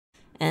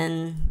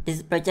In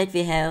this project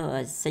we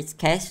have 6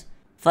 cases.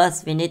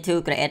 First we need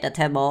to create a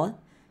table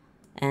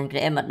and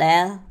create a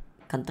model,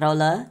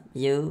 controller,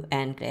 view,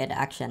 and create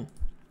action.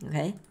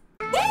 Okay.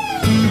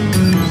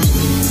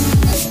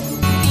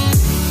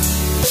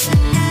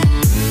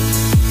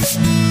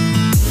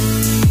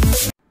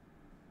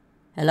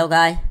 Hello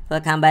guys,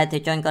 welcome back to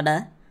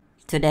JoinCoder.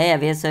 Today I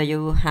will show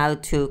you how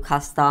to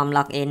custom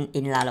login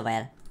in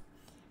Laravel.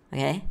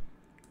 Okay,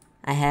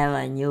 I have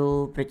a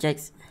new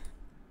project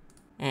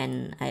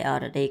and I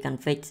already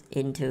configured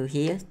into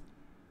here.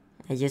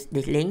 I use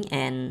this link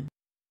and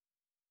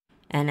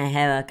I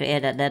have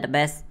created a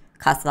database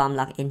custom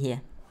login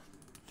here.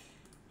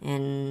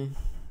 And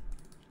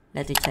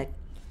let's check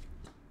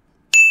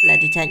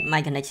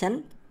my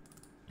connection.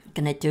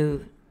 Connect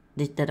to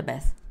this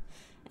database.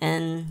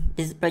 In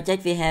this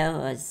project we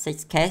have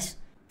 6 cases.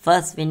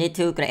 First we need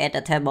to create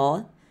a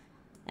table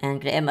and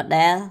create a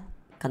model,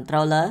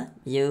 controller,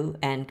 view,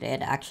 and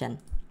create action.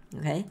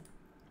 Okay,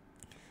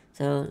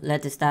 so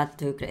let's start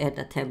to create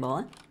a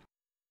table.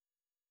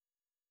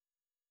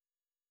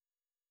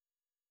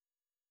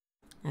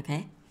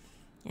 Okay,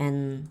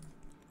 and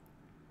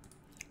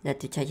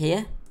let's check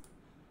here,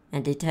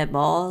 and the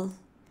table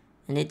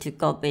I need to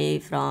copy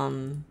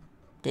from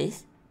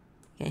this.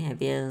 Okay, I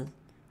will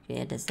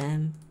create the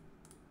same.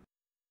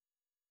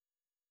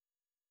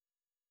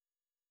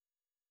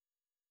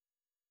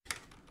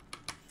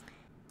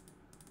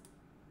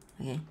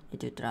 Okay, need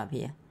to drop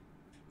here.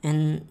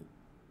 And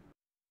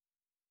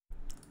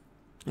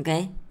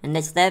okay, and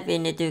next step we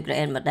need to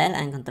create model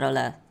and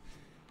controller.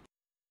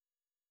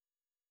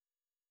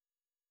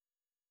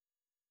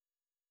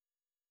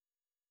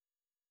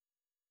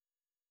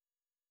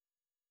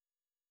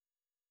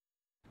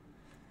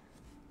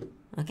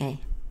 Okay,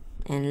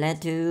 and let's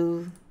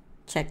do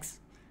checks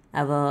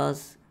our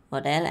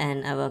model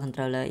and our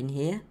controller in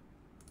here.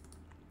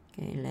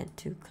 Okay, let's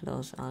to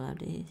close all of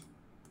these.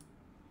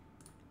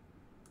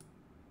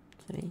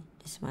 Sorry,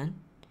 this one,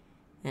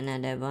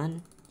 another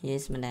one.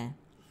 Here's model.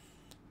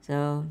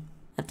 So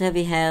after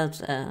we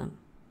have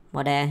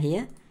model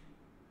here,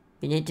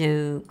 we need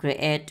to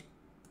create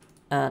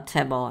a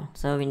table.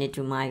 So we need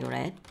to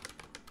migrate.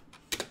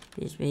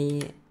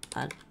 PHP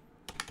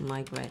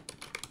migrate.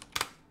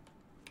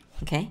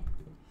 Okay,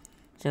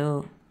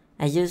 so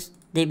I use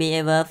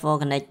DB for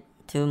connect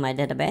to my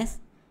database,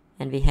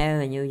 and we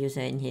have a new user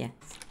in here.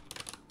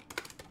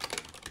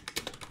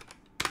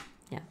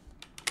 Yeah,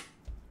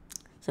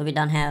 so we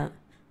don't have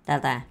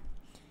data,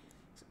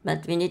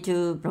 but we need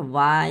to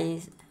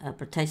provide a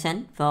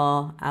protection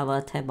for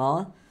our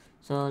table.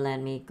 So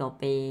let me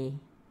copy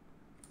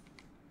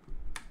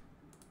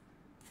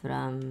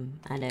from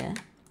other.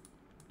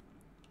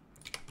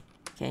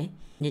 Okay,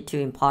 need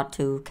to import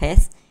two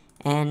case.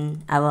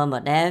 And our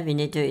model we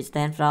need to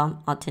extend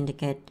from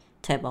authenticate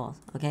tables.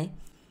 Okay,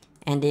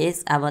 and this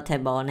is our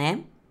table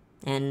name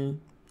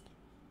and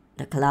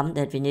the column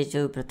that we need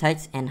to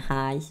protect and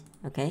hide.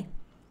 Okay,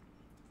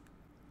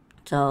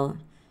 so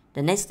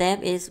the next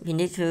step is we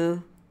need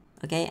to,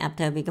 okay,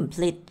 after we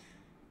complete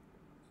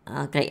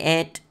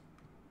create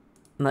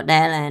model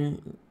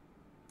and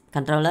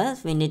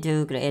controllers, we need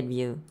to create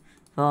view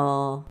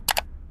for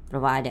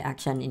provide the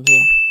action in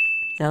here.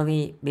 So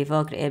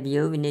before create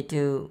view, we need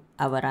to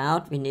our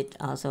route. We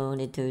also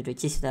need to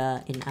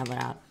register in our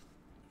route.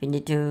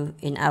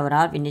 In our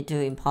route we need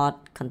to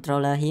import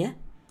controller here,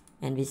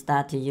 and we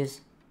start to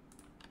use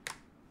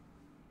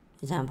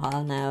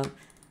example. Now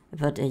I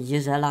put a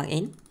user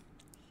login.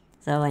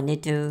 So I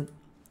need to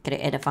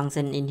create a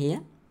function in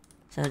here.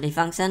 So the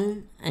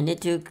function I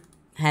need to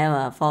have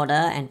a folder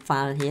and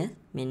file here.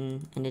 I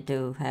need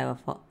to have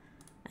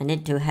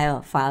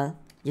a file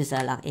user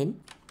login.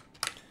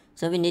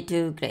 So we need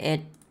to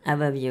create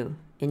our view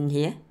in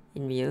here.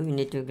 In view, we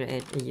need to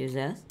create a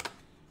user,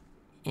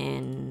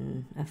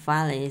 and a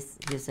file is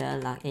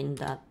user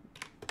login.php.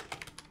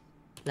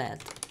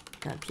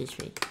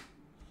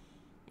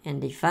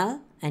 And the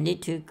file I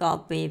need to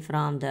copy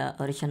from the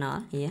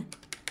original here.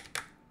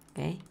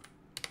 Okay,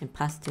 and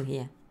pass to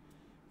here.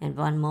 And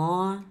one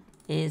more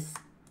is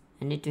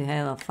I need to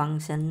have a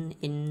function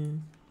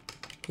in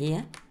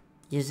here,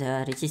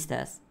 user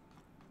registers.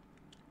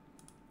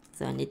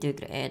 So I need to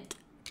create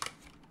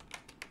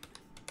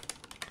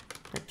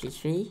the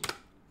PHP,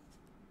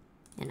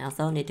 and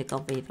also need to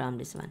copy from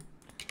this one,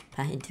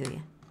 pass into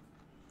here,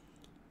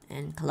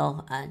 and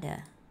close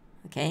other.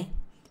 Okay,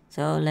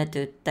 so let's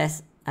do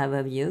test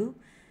our view.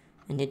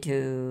 I need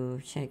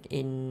to check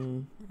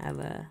in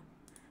our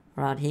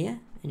route here.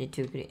 I need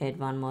to create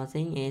one more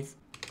thing, is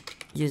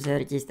user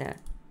register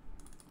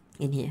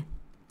in here.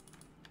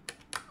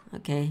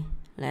 Okay,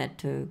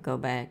 let's to go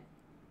back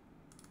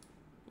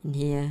in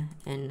here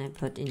and I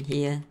put in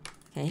here.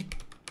 Okay,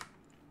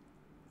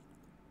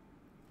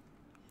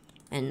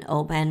 and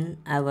open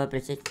our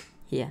project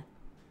here.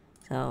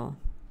 So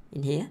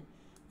in here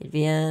it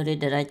will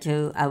redirect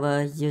to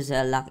our user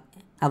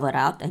our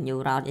route, a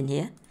new route in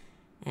here,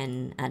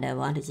 and other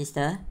one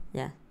register,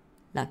 yeah,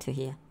 log to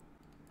here.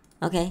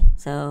 Okay,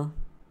 so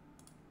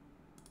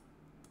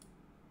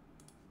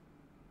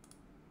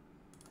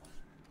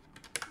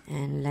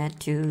And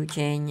let's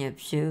change a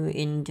few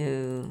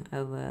into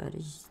our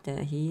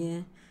register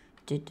here,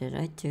 to the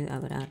right to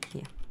our out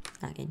here,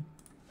 login.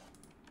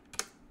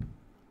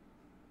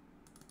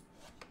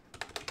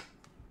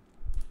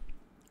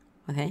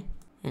 Okay,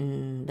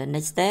 and the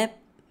next step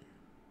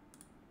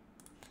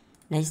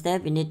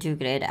we need to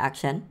create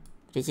action,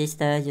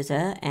 register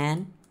user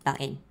and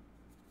login.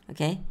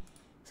 Okay,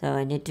 so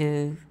I need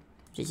to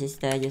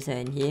register user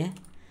in here,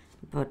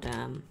 put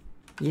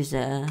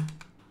user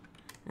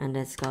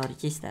underscore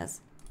registers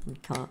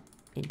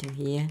into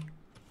here,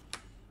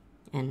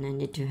 and I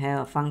need to have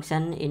a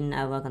function in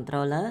our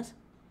controllers.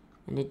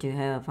 I need to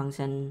have a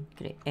function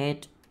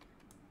create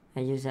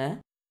a user.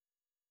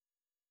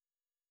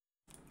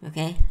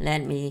 Okay,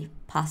 let me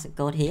pass the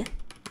code here.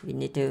 We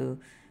need to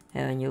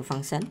have a new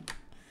function,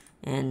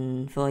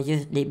 and for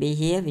use DB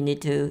here we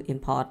need to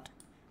import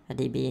a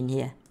DB in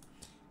here.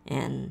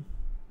 And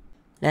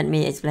let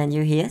me explain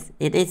you here.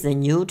 It is a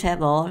new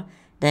table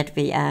that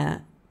we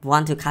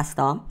want to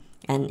custom,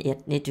 and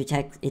it need to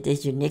check it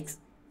is unique,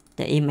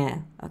 the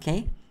email.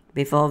 Okay,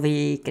 before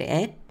we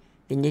create,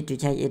 we need to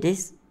check it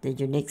is the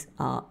unique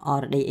or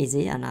already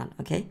easy or not.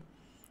 Okay,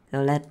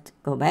 so let's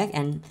go back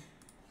and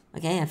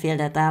okay, I fill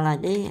data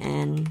like this,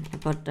 and I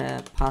put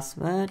the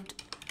password,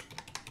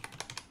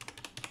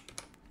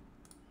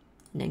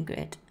 then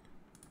create.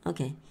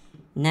 Okay,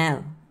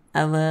 now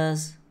our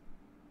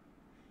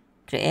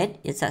create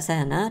is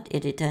success or not,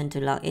 it returned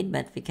to login,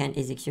 but we can't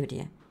execute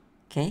here.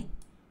 Okay,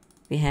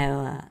 we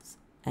have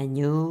a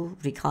new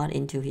record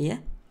into here,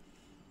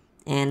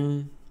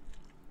 and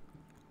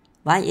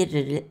why it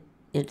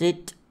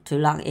read to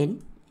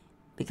login?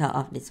 Because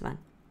of this one.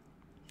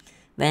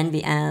 When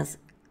we ask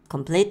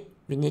complete,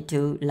 we need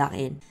to log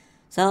in.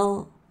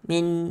 So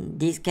in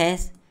this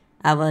case,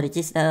 our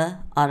register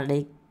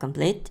already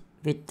complete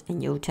with a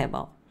new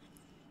table.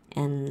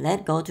 And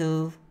let's go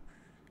to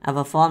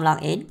our form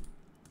login.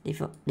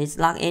 This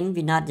login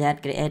we not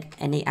yet create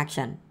any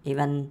action.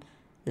 Even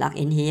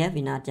login here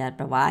we not yet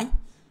provide.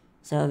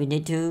 So we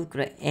need to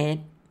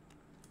create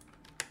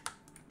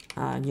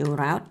a new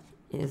route.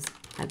 Is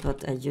I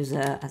put a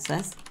user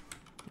access.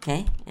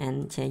 Okay,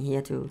 and change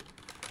here to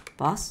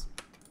boss.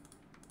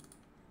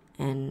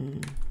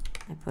 And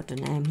I put the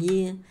name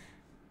here,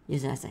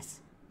 user access.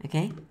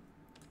 Okay,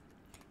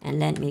 and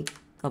let me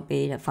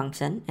copy the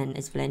function and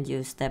explain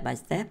you step by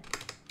step.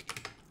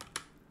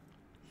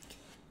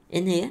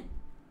 In here,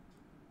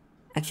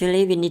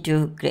 actually we need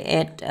to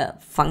create a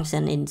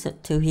function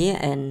into here,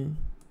 and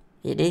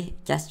it is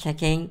just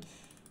checking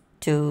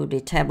to the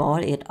table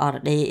it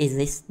already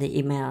exists the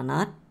email or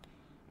not.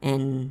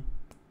 And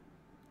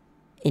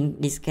in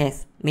this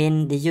case,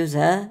 mean the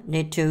user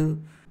need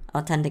to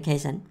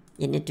authentication.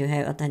 You need to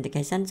have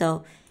authentication.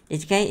 So in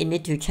this case, you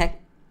need to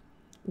check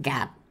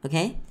GAT.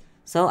 Okay.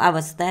 So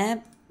our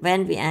step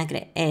when we are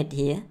create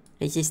here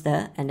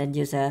register and then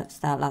user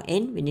start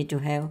login, we need to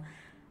have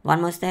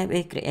one more step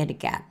is create a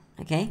GAT.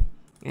 Okay.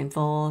 And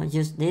for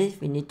use this,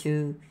 we need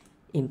to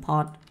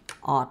import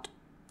auth.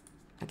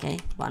 Okay.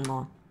 One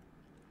more.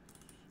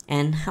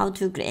 And how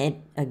to create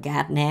a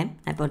GAT name?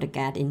 I put a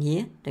GAT in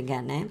here. The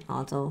GAT name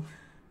also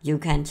you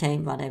can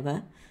change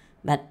whatever,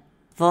 but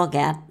for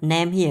GAT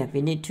name here,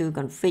 we need to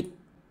config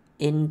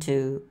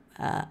into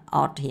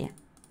auth here.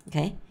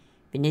 Okay,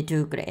 we need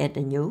to create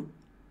a new.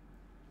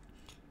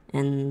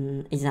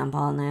 And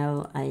example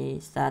now I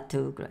start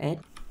to create.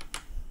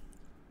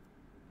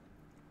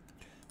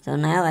 So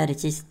now I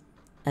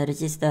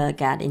register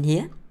GAT in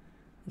here.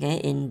 Okay,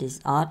 in this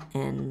auth,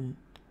 and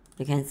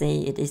you can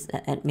see it is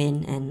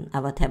admin and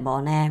our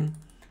table name,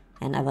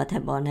 and our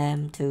table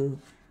name to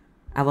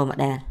our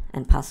model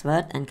and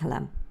password and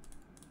column.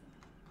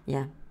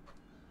 Yeah.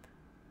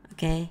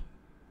 Okay,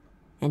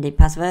 and the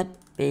password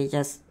we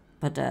just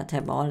put a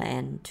table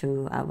and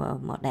to our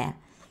model.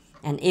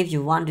 And if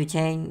you want to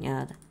change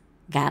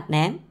GAT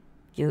name,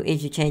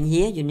 if you change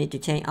here, you need to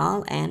change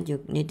all, and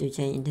you need to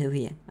change into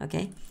here.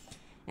 Okay,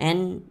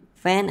 and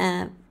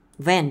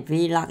when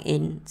we log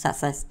in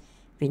success,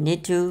 we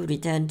need to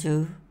return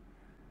to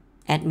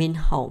admin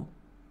home.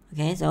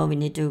 Okay, so we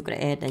need to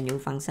create a new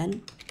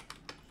function.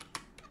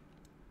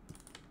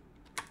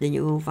 The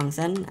new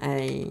function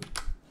I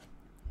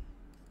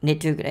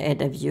need to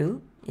create a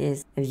view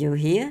is a view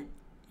here.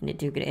 I need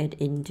to create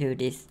into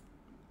this.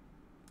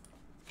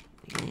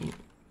 Okay,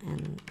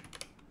 and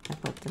I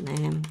put the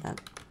name that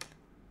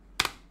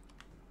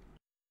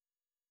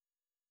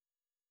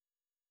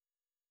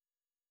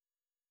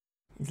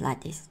it's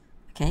like this.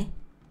 Okay,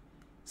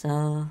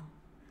 so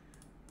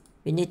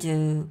we need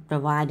to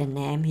provide the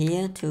name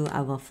here to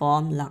our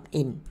form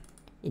login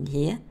in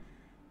here.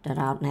 The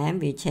route name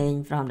we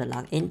change from the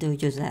login to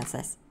user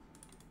access,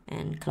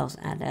 and close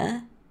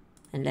other,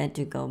 and let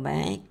you go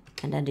back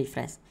and then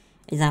refresh.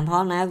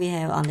 Example, now we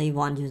have only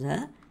one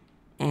user,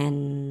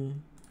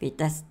 and we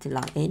test to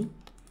login.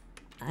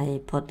 I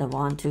put the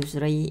 1 2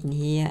 3 in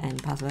here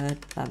and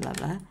password blah blah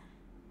blah.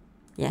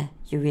 Yeah,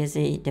 you will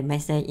see the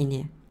message in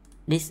here.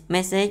 This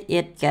message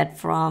it get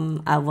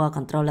from our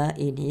controller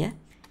in here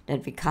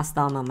that we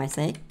custom a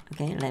message.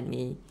 Okay, let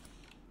me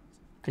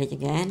click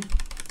again.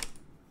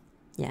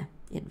 Yeah,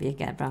 it will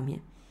get from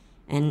here.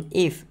 And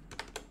if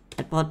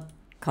I put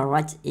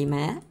correct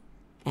email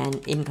and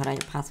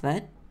incorrect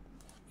password,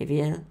 it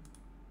will,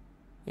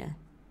 yeah,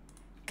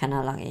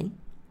 cannot log in.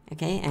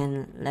 Okay,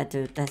 and let's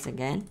do test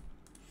again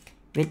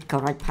with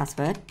correct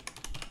password.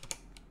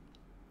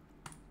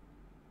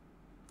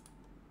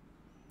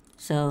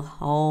 So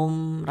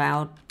home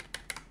route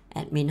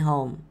admin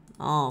home.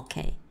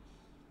 Okay,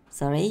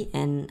 sorry,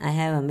 and I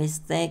have a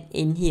mistake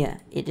in here.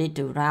 It is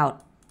to route,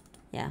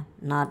 yeah,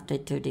 not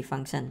to the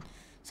function.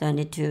 So I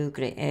need to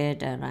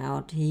create a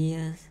route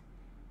here.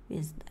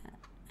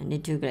 I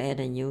need to create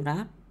a new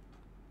route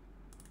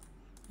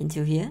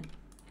into here.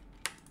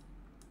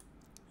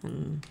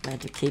 Try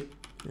to keep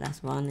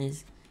last one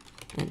is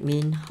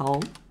admin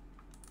home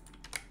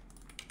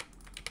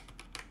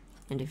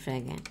and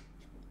refresh again.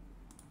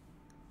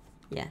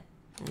 Yeah,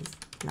 let's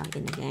log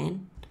in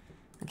again.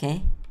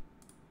 Okay,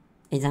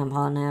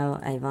 example, now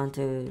I want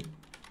to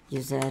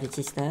use a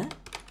register.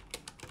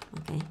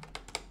 Okay,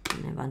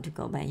 and I want to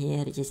go back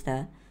here,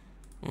 register,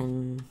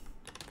 and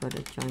put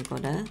a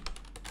JoinCoder,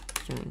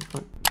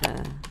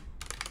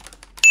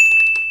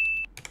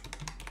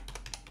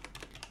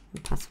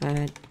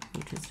 password,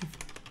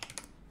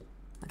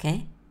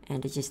 okay,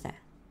 and register,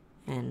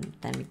 and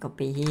then we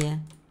copy here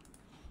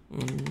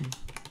and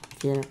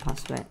fill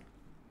password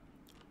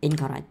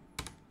incorrect.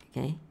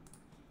 Okay,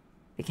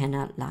 we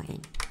cannot log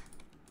in,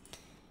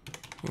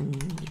 and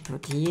we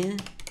put here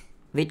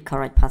with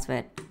correct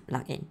password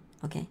login.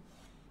 Okay,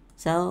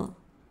 so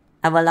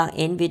our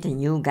login with a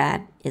new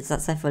guard is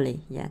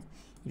successfully. Yeah,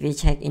 if we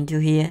check into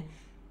here,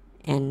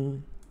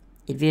 and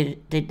it will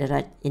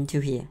redirect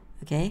into here.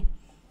 Okay,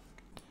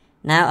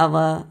 now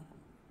our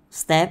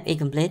step is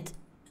complete.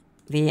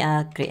 We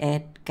are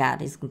create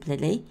guard is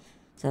completely.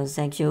 So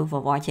thank you for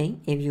watching.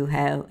 If you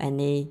have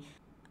any,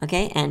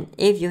 okay, and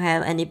if you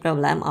have any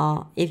problem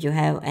or if you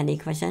have any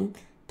question,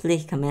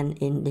 please comment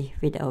in the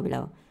video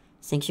below.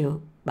 Thank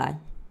you.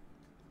 Bye.